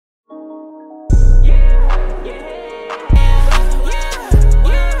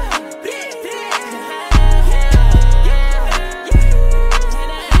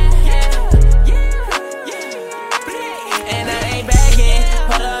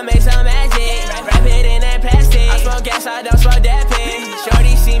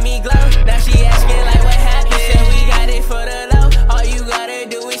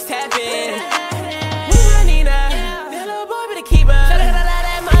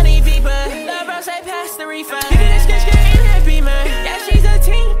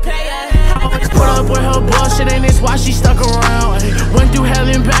why she stuck around. Ay, went through hell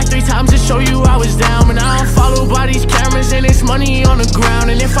and back 3 times to show you I was down. But now I'm followed by these cameras and it's money on the ground.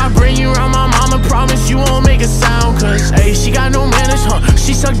 And if I bring you around my mama, promise you won't make a sound. Cause, ayy, she got no manners, huh?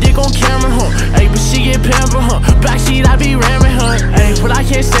 She suck dick on camera, huh? Ayy, but she get pampered, huh? Backseat, I be ramming her, ayy, but I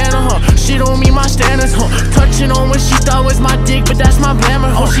can't stand her, huh? She don't meet my standards, huh? Touching on what she thought was my dick, but that's my glamour,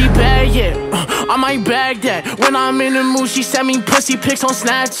 huh? Oh, she bad, yeah, I might bag that. When I'm in the mood, she send me pussy pics on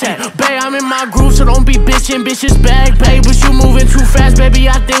Snapchat. Babe, I'm in my groove, so don't be bitchin', bitches bag, babe. But you moving too fast, baby,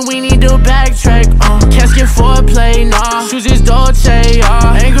 I think we need to backtrack. Can't skip foreplay, nah. Shoes is Dolce,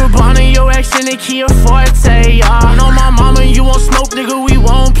 yeah. Anger Bonnie, your ex in the Kia Forte, yeah. Know my mama, you won't smoke, nigga, we